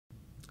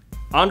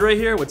Andre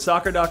here with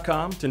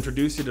SOCCER.COM to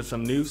introduce you to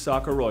some new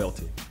soccer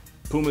royalty,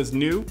 PUMA's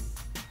new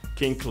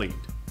King Cleat.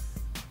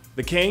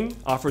 The King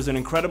offers an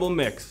incredible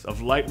mix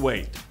of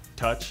lightweight,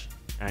 touch,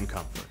 and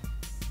comfort.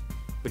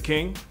 The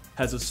King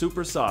has a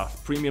super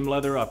soft premium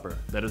leather upper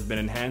that has been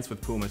enhanced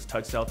with PUMA's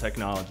touch-style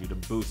technology to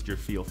boost your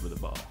feel for the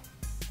ball.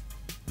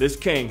 This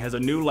King has a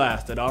new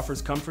last that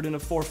offers comfort in the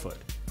forefoot,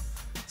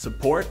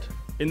 support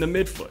in the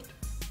midfoot,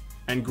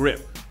 and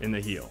grip in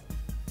the heel.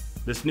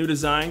 This new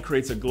design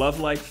creates a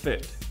glove-like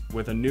fit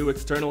with a new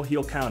external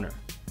heel counter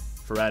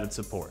for added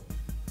support.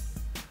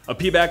 A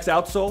P-Bax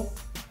outsole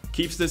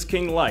keeps this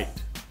King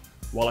light,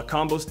 while a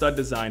combo stud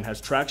design has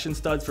traction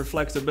studs for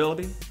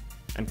flexibility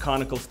and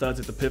conical studs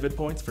at the pivot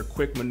points for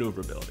quick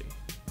maneuverability.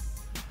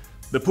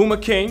 The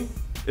PUMA King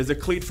is a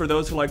cleat for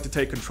those who like to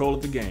take control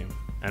of the game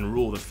and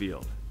rule the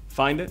field.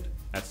 Find it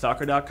at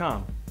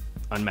SOCCER.COM,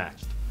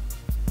 unmatched.